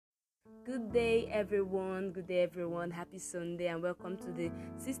Good day, everyone. Good day, everyone. Happy Sunday, and welcome to the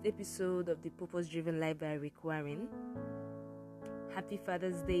 6th episode of the Purpose Driven Life by Rick Warren. Happy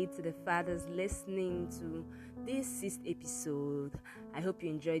Father's Day to the fathers listening to this 6th episode. I hope you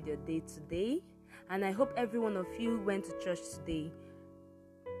enjoyed your day today, and I hope every one of you went to church today.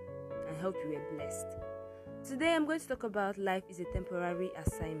 I hope you were blessed. Today, I'm going to talk about life is a temporary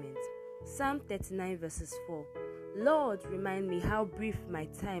assignment. Psalm 39 verses 4. Lord, remind me how brief my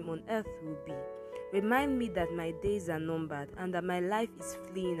time on earth will be. Remind me that my days are numbered and that my life is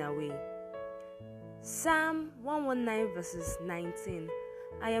fleeing away. Psalm 119 verses 19.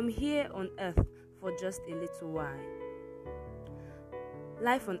 I am here on earth for just a little while.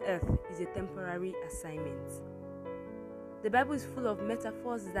 Life on earth is a temporary assignment. The Bible is full of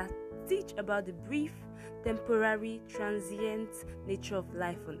metaphors that teach about the brief, temporary, transient nature of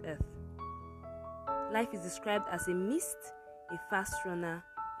life on earth. Life is described as a mist, a fast runner,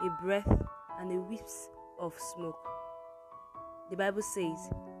 a breath, and a wisp of smoke. The Bible says,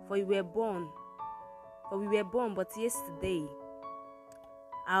 For we were born but yesterday.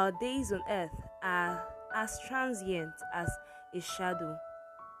 Our days on earth are as transient as a shadow.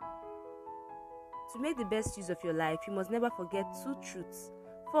 To make the best use of your life, you must never forget two truths.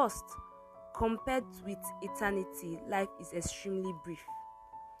 First, compared with eternity, life is extremely brief.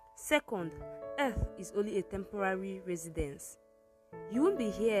 Second, earth is only a temporary residence. You won't be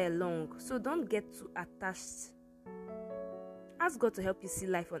here long, so don't get too attached. Ask God to help you see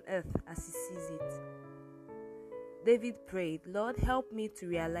life on earth as He sees it. David prayed, Lord, help me to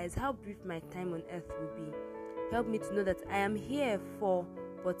realize how brief my time on earth will be. Help me to know that I am here for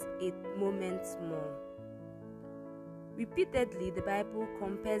but a moment more. Repeatedly, the Bible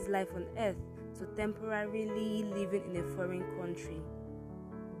compares life on earth to temporarily living in a foreign country.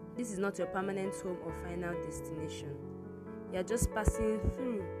 This is not your permanent home or final destination. You are just passing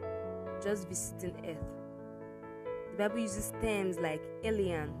through, just visiting earth. The Bible uses terms like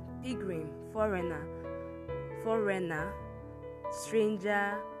alien, pilgrim, foreigner,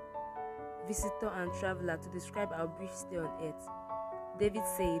 stranger, visitor, and traveler to describe our brief stay on earth. David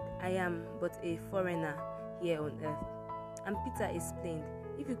said, I am but a foreigner here on earth. And Peter explained,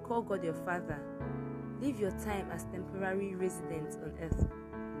 if you call God your Father, live your time as temporary residents on earth.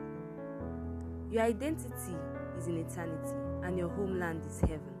 Your identity is in eternity, and your homeland is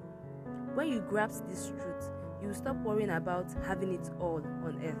heaven. When you grasp this truth, you will stop worrying about having it all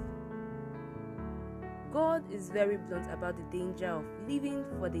on earth. God is very blunt about the danger of living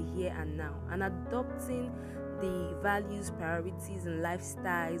for the here and now and adopting the values, priorities, and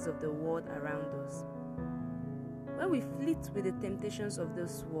lifestyles of the world around us. When we flit with the temptations of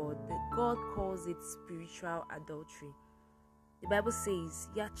this world, God calls it spiritual adultery. The Bible says,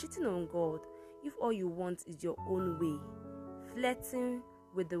 you are cheating on God if all you want is your own way, flirting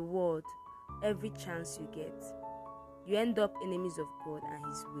with the world every chance you get. You end up enemies of God and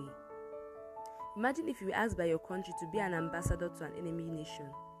His way. Imagine if you were asked by your country to be an ambassador to an enemy nation.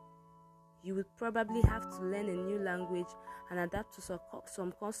 You would probably have to learn a new language and adapt to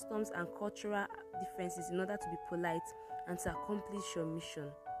some customs and cultural differences in order to be polite and to accomplish your mission.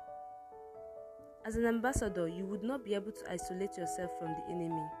 As an ambassador, you would not be able to isolate yourself from the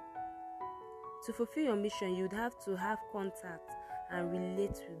enemy. To fulfill your mission, you would have to have contact and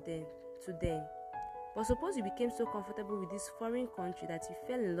relate to them. But suppose you became so comfortable with this foreign country that you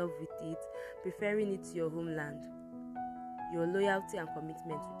fell in love with it, preferring it to your homeland. Your loyalty and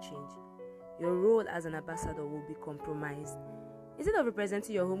commitment will change. Your role as an ambassador will be compromised. Instead of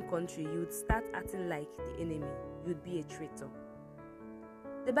representing your home country, you would start acting like the enemy. You would be a traitor.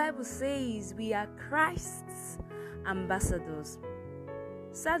 The Bible says we are Christ's ambassadors.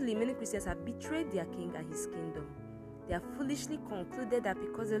 Sadly, many Christians have betrayed their king and his kingdom. They have foolishly concluded that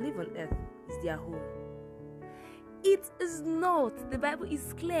because they live on earth is their home. It is not. The Bible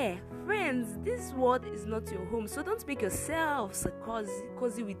is clear. Friends, this world is not your home. So don't make yourselves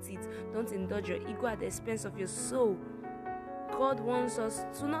cozy with it. Don't indulge your ego at the expense of your soul. God wants us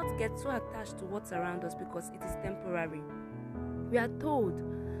to not get so attached to what's around us because it is temporary. We are told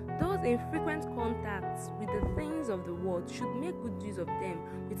those in frequent contact with the things of the world should make good use of them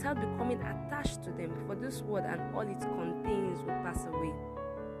without becoming attached to them, for this world and all it contains will pass away.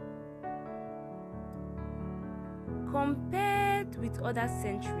 Compared with other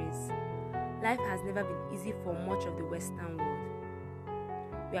centuries, life has never been easy for much of the Western world.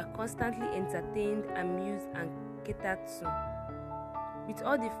 We are constantly entertained, amused, and catered to. With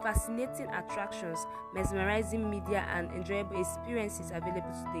all the fascinating attractions, mesmerizing media, and enjoyable experiences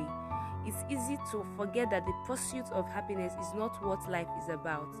available today, it's easy to forget that the pursuit of happiness is not what life is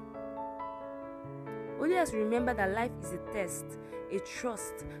about. Only as we remember that life is a test, a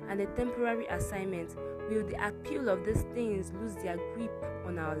trust, and a temporary assignment will the appeal of these things lose their grip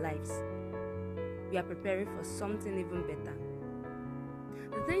on our lives. We are preparing for something even better.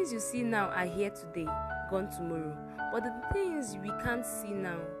 The things you see now are here today, gone tomorrow, but the things we can't see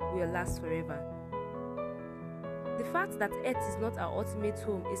now will last forever. The fact that earth is not our ultimate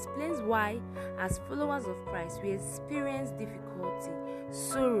home explains why, as followers of Christ, we experience difficulty,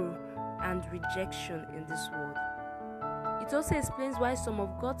 sorrow, and rejection in this world. It also explains why some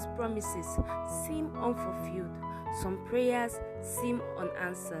of God's promises seem unfulfilled, some prayers seem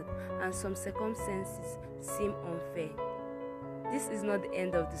unanswered, and some circumstances seem unfair. This is not the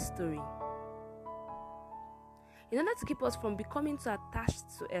end of the story. In order to keep us from becoming too attached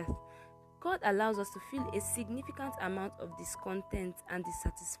to earth, God allows us to feel a significant amount of discontent and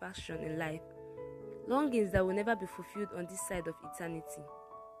dissatisfaction in life, longings that will never be fulfilled on this side of eternity.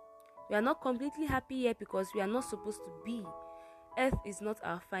 We are not completely happy yet because we are not supposed to be. Earth is not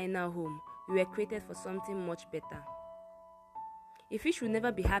our final home. We were created for something much better. A fish will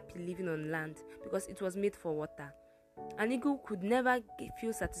never be happy living on land because it was made for water. An eagle could never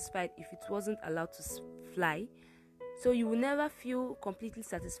feel satisfied if it wasn't allowed to fly. So you will never feel completely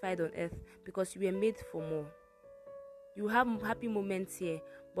satisfied on earth because you were made for more. You have happy moments here,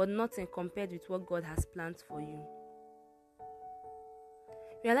 but nothing compared with what God has planned for you.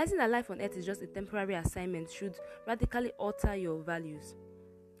 Realizing that life on earth is just a temporary assignment should radically alter your values.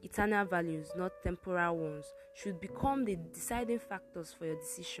 Eternal values, not temporal ones, should become the deciding factors for your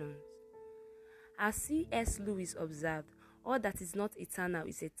decisions. As C.S. Lewis observed, all that is not eternal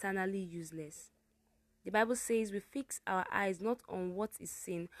is eternally useless. The Bible says we fix our eyes not on what is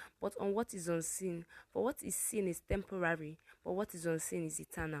seen, but on what is unseen. For what is seen is temporary, but what is unseen is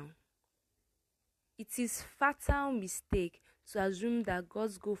eternal. It is a fatal mistake to assume that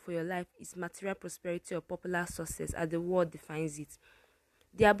God's goal for your life is material prosperity or popular success as the world defines it.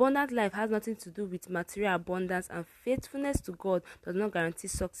 The abundant life has nothing to do with material abundance, and faithfulness to God does not guarantee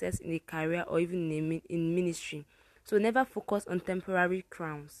success in a career or even in ministry. So never focus on temporary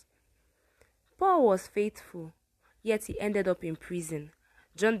crowns. Paul was faithful, yet he ended up in prison.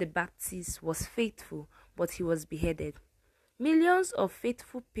 John the Baptist was faithful, but he was beheaded. Millions of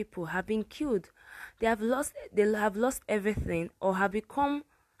faithful people have been killed. They have lost everything, or have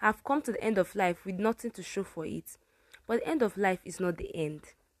come to the end of life with nothing to show for it. But the end of life is not the end.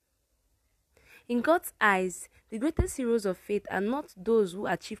 In God's eyes, the greatest heroes of faith are not those who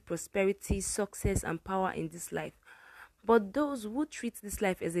achieve prosperity, success, and power in this life, but those who treat this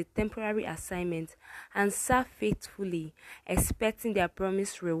life as a temporary assignment and serve faithfully, expecting their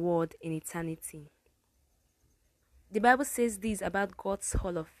promised reward in eternity. The Bible says this about God's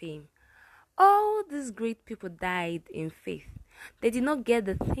Hall of Fame. All these great people died in faith. They did not get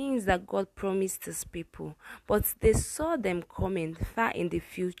the things that God promised his people, but they saw them coming far in the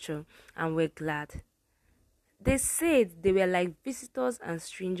future and were glad. They said they were like visitors and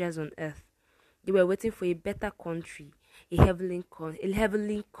strangers on earth. They were waiting for a better country, a heavenly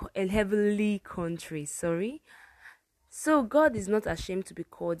country. So God is not ashamed to be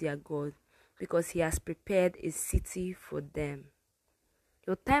called their God, because he has prepared a city for them.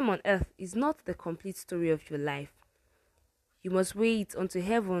 Your time on earth is not the complete story of your life. You must wait unto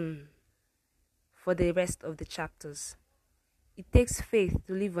heaven for the rest of the chapters. It takes faith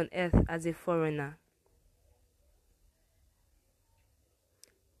to live on earth as a foreigner.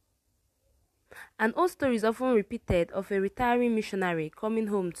 An old story is often repeated of a retiring missionary coming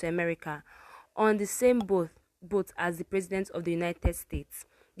home to America on the same boat as the President of the United States.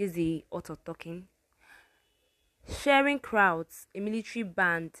 This is the author talking. Sharing crowds, a military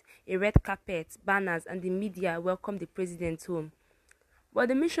band, a red carpet, banners, and the media welcomed the president home. But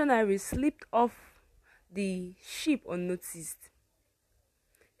the missionary slipped off the ship unnoticed.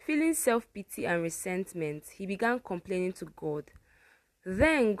 Feeling self-pity and resentment, he began complaining to God.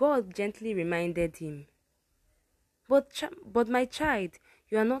 Then God gently reminded him, But my child,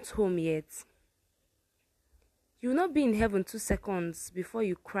 you are not home yet. You will not be in heaven 2 seconds before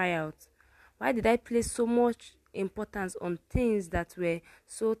you cry out, why did I place so much importance on things that were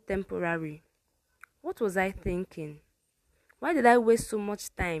so temporary? What was I thinking? Why did I waste so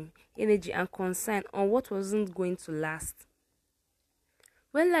much time, energy, and concern on what wasn't going to last?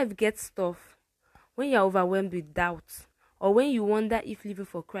 When life gets tough, when you're overwhelmed with doubt, or when you wonder if living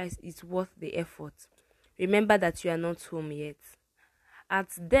for Christ is worth the effort, remember that you are not home yet.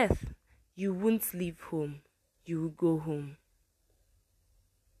 At death, you won't leave home. You will go home.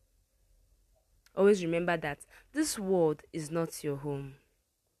 Always remember that this world is not your home.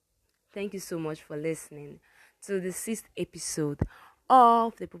 Thank you so much for listening to the 6th episode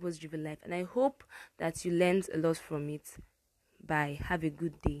of the purpose driven life. And I hope that you learned a lot from it. Bye. Have a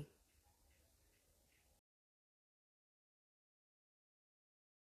good day.